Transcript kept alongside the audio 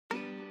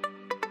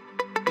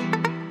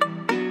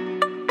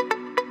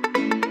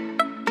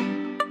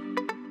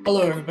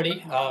Hello,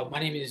 everybody. My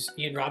name is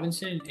Ian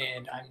Robinson,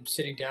 and I'm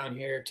sitting down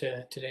here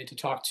today to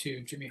talk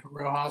to Jimmy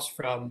Rojas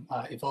from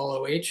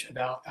EvolOH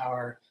about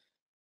our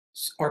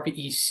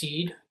ARPA-E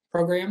Seed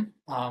program.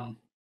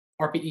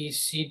 ARPA-E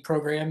Seed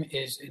program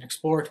is an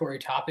exploratory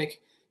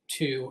topic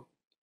to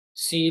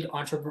seed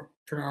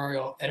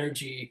entrepreneurial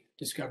energy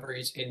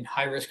discoveries in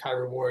high-risk,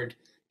 high-reward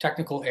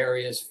technical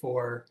areas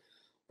for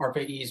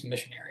ARPA-E's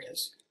mission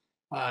areas.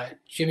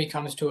 Jimmy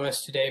comes to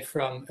us today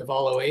from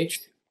EvolOH,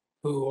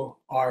 who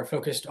are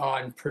focused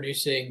on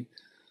producing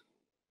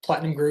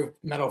platinum group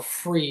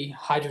metal-free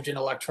hydrogen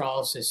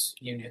electrolysis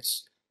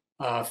units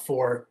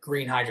for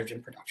green hydrogen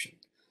production.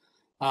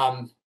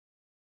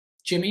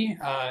 Jimmy,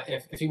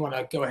 if you want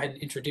to go ahead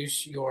and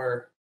introduce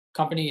your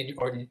company and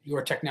or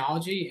your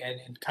technology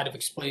and kind of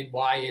explain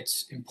why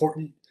it's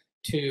important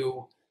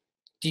to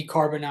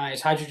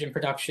decarbonize hydrogen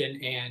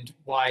production and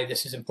why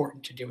this is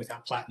important to do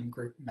without platinum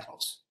group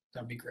metals,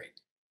 that would be great.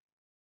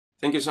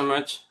 Thank you so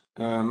much.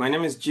 My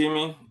name is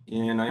Jimmy,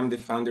 and I am the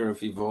founder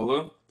of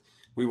EvolO.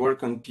 We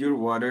work on pure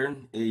water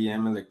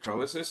AEM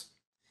electrolysis.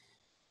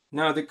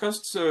 Now, the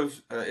costs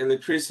of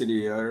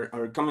electricity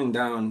are coming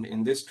down,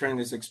 and this trend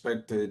is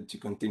expected to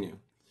continue.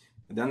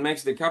 That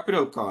makes the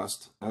capital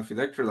cost of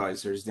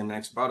electrolyzers the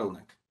next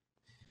bottleneck.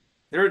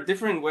 There are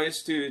different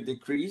ways to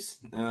decrease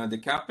the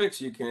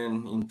capex. You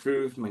can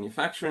improve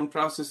manufacturing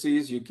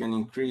processes. You can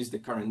increase the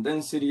current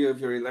density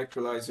of your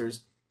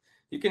electrolyzers.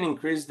 You can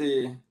decrease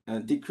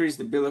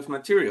the bill of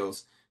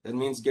materials. That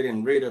means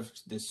getting rid of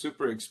the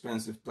super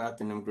expensive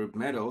platinum group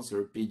metals,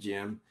 or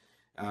PGM,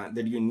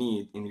 that you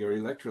need in your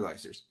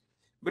electrolyzers.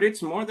 But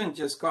it's more than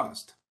just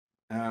cost.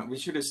 We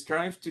should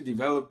strive to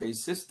develop a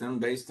system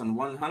based on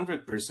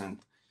 100%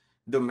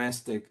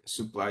 domestic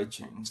supply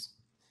chains.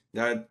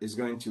 That is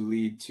going to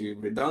lead to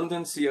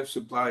redundancy of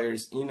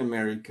suppliers in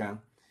America,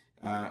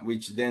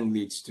 which then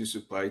leads to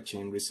supply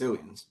chain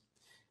resilience.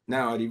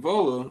 Now at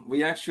EvolO,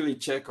 we actually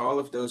check all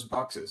of those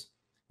boxes.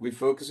 We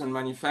focus on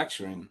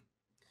manufacturing.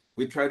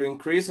 We try to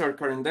increase our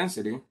current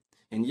density,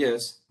 and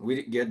yes,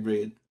 we get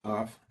rid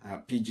of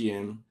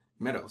PGM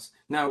metals.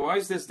 Now, why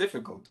is this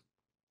difficult?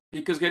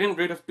 Because getting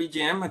rid of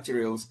PGM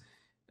materials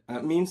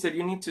means that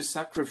you need to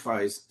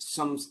sacrifice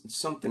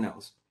something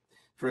else.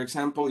 For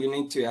example, you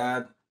need to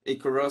add a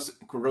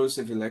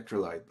corrosive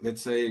electrolyte,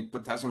 let's say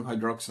potassium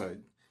hydroxide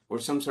or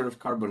some sort of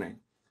carbonate,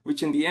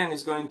 which in the end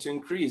is going to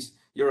increase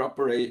your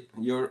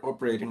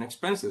operating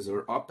expenses,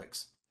 or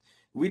OPEX.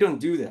 We don't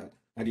do that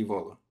at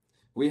EvolO.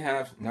 We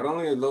have not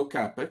only a low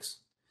capex,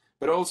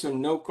 but also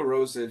no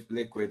corrosive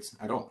liquids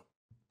at all.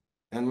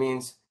 That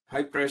means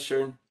high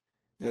pressure,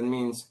 that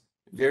means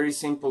very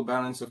simple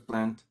balance of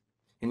plant,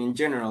 and in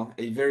general,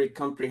 a very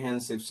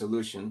comprehensive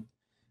solution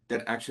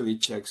that actually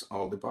checks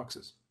all the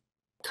boxes.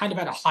 Kind of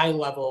at a high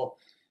level,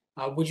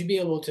 would you be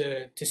able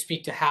to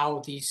speak to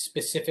how these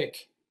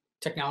specific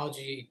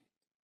technology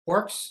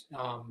works,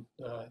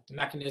 the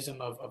mechanism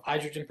of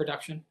hydrogen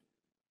production?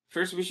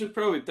 First, we should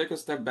probably take a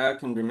step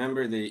back and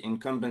remember the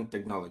incumbent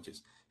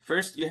technologies.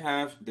 First, you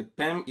have the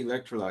PEM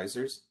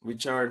electrolyzers,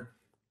 which are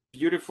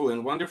beautiful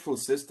and wonderful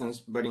systems,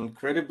 but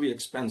incredibly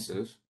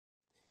expensive.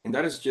 And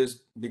that is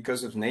just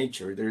because of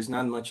nature. There is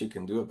not much you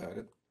can do about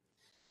it.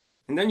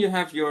 And then you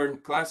have your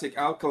classic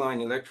alkaline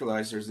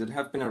electrolyzers that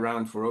have been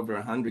around for over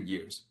 100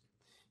 years.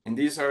 And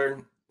these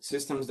are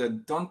systems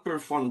that don't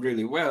perform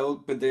really well,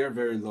 but they are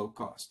very low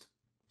cost.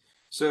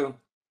 So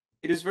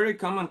it is very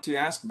common to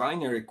ask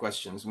binary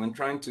questions when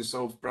trying to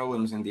solve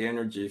problems in the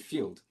energy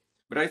field.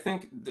 But I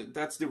think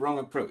that's the wrong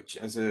approach.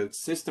 As a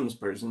systems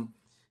person,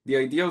 the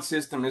ideal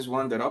system is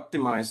one that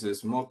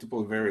optimizes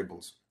multiple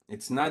variables.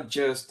 It's not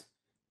just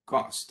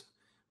cost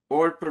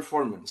or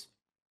performance,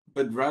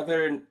 but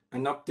rather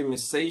an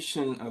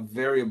optimization of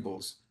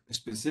variables,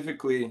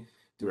 specifically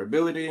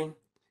durability,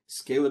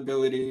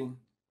 scalability,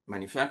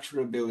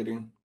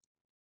 manufacturability.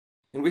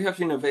 And we have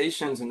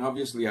innovations and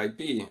obviously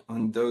IP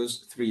on those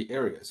three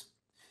areas.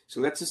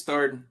 So let's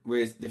start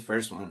with the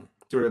first one,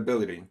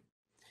 durability.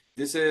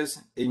 This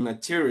is a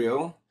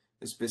material,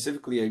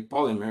 specifically a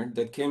polymer,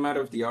 that came out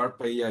of the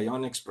ARPA-E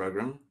Ionics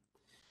program.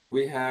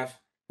 We have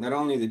not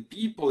only the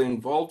people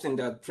involved in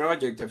that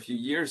project a few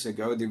years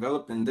ago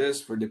developing this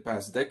for the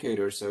past decade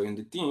or so in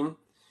the team,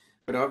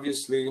 but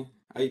obviously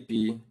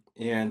IP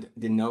and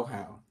the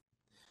know-how.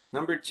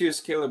 Number two,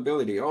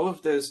 scalability. All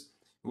of this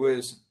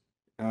was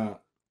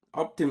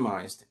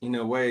optimized in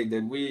a way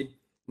that we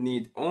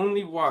need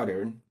only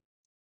water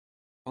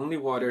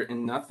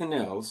and nothing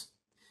else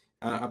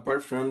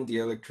apart from the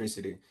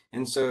electricity.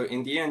 And so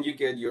in the end, you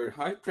get your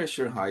high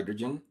pressure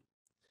hydrogen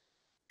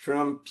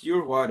from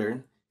pure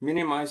water,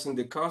 minimizing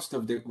the cost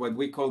of what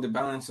we call the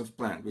balance of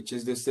plant, which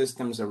is the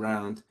systems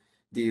around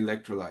the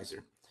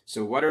electrolyzer.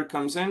 So water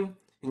comes in,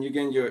 and you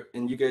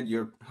get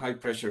your high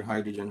pressure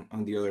hydrogen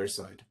on the other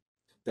side.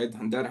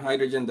 That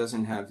hydrogen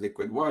doesn't have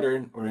liquid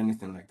water or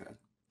anything like that.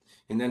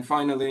 And then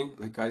finally,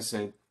 like I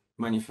said,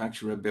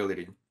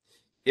 manufacturability.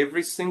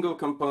 Every single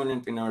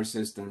component in our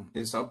system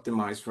is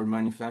optimized for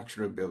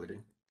manufacturability.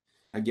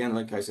 Again,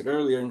 like I said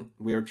earlier,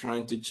 we are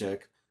trying to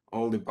check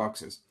all the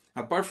boxes.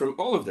 Apart from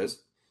all of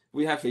this,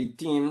 we have a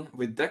team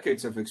with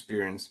decades of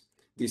experience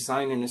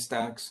designing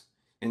stacks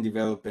and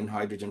developing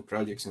hydrogen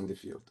projects in the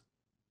field.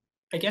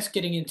 I guess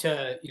getting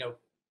into,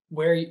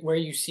 where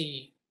you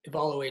see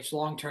EvolOH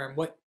long term,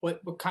 what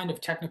kind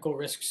of technical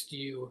risks do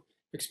you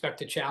expect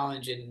to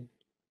challenge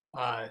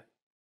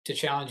to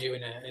challenge you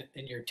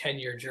in your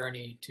 10-year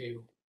journey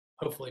to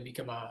hopefully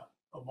become a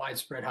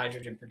widespread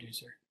hydrogen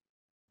producer?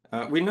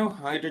 We know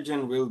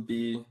hydrogen will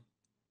be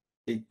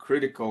a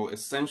critical,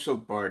 essential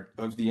part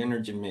of the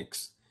energy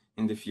mix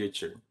in the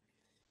future.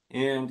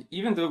 And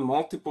even though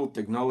multiple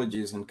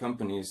technologies and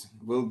companies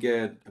will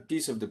get a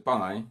piece of the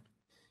pie,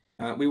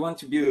 we want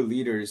to be the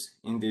leaders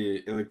in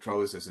the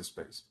electrolysis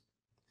space.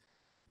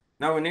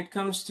 Now, when it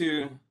comes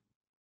to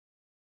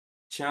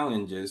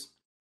challenges,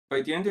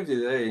 by the end of the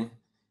day,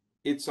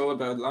 it's all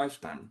about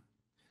lifetime.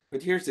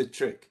 But here's the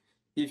trick.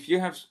 If you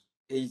have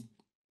an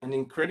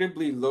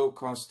incredibly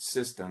low-cost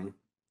system,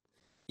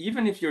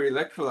 even if your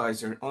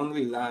electrolyzer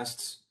only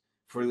lasts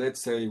for, let's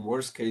say,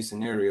 worst case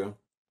scenario,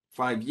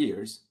 5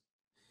 years,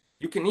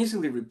 you can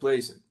easily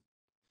replace it.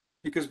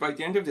 Because by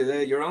the end of the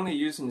day, you're only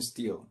using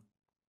steel.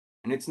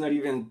 And it's not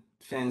even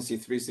fancy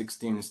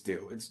 316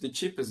 steel. It's the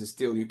cheapest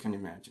steel you can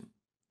imagine.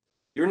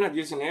 You're not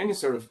using any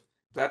sort of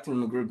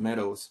platinum group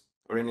metals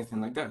or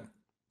anything like that.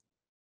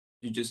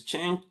 You just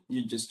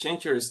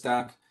change your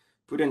stack,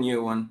 put a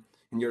new one,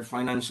 and your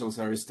financials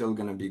are still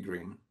going to be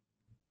green.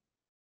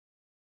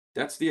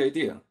 That's the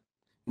idea.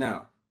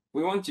 Now,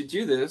 we want to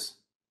do this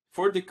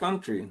for the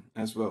country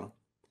as well.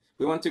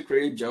 We want to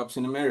create jobs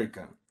in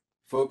America,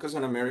 focus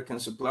on American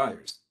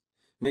suppliers,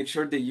 make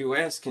sure the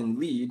US can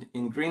lead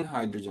in green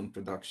hydrogen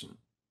production.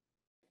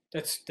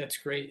 That's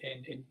great,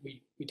 and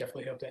we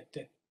definitely hope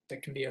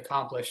that can be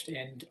accomplished.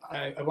 And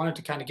I wanted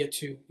to kind of get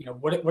to,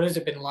 what has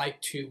it been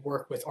like to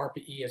work with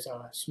ARPA-E as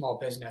a small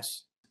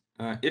business?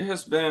 It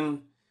has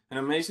been an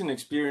amazing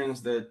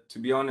experience that, to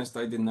be honest,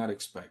 I did not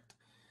expect.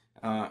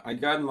 I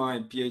got my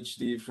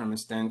PhD from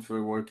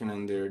Stanford working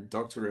under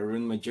Dr.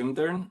 Arun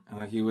Majumdar.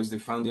 He was the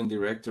founding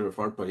director of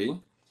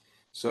ARPA-E.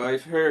 So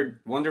I've heard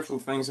wonderful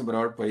things about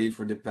ARPA-E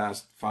for the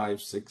past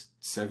 5, 6,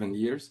 7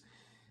 years.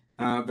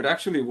 But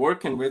actually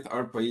working with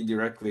ARPA-E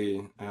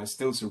directly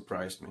still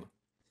surprised me.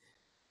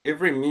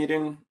 Every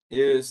meeting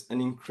is an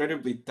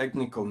incredibly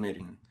technical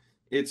meeting.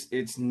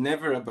 It's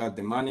never about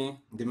the money.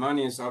 The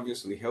money is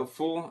obviously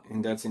helpful,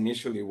 and that's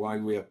initially why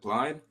we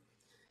applied.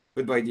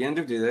 But by the end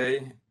of the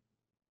day,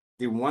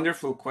 the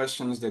wonderful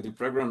questions that the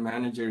program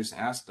managers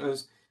asked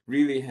us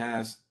really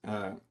has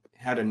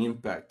had an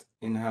impact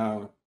in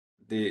how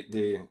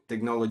the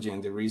technology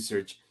and the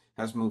research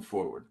has moved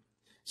forward.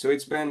 So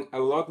it's been a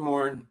lot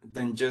more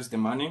than just the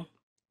money,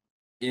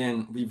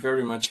 and we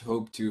very much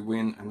hope to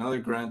win another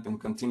grant and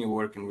continue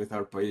working with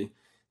ARPA-E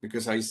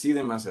because I see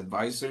them as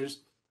advisors.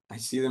 I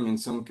see them in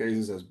some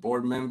cases as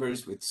board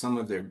members with some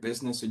of their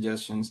business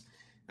suggestions.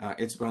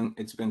 It's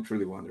been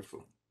truly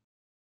wonderful.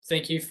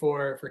 Thank you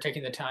for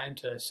taking the time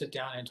to sit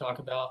down and talk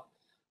about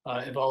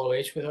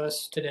EvolOH with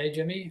us today,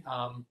 Jimmy.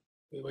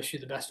 We wish you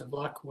the best of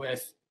luck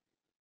with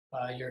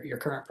your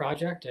current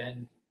project,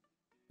 and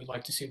we'd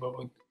like to see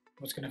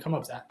what's going to come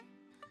of that.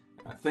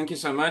 Thank you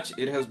so much.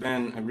 It has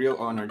been a real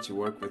honor to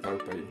work with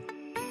ARPA-E.